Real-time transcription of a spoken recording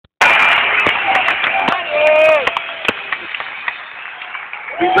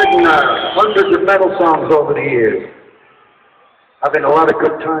written hundreds of metal songs over the years. Having a lot of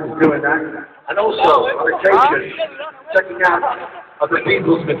good times doing that. And also, meditation, checking out other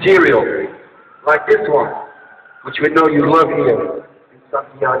people's material, like this one, which we know you love here in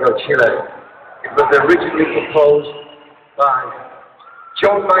Santiago, Chile. It was originally composed by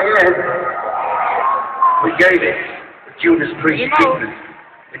John Mayen. We gave it the Judas Priest treatment.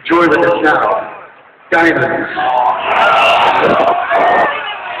 Enjoy with us now. Diamonds.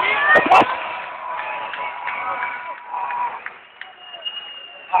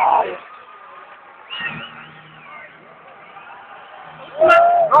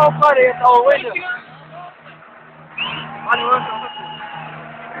 No, buddy, it's all window.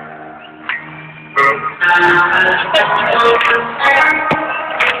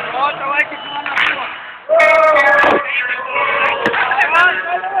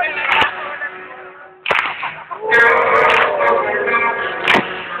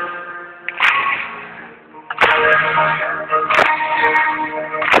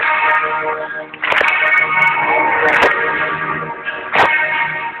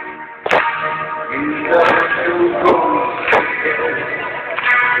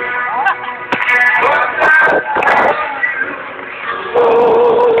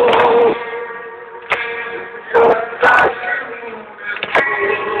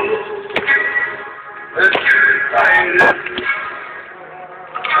 Thank you.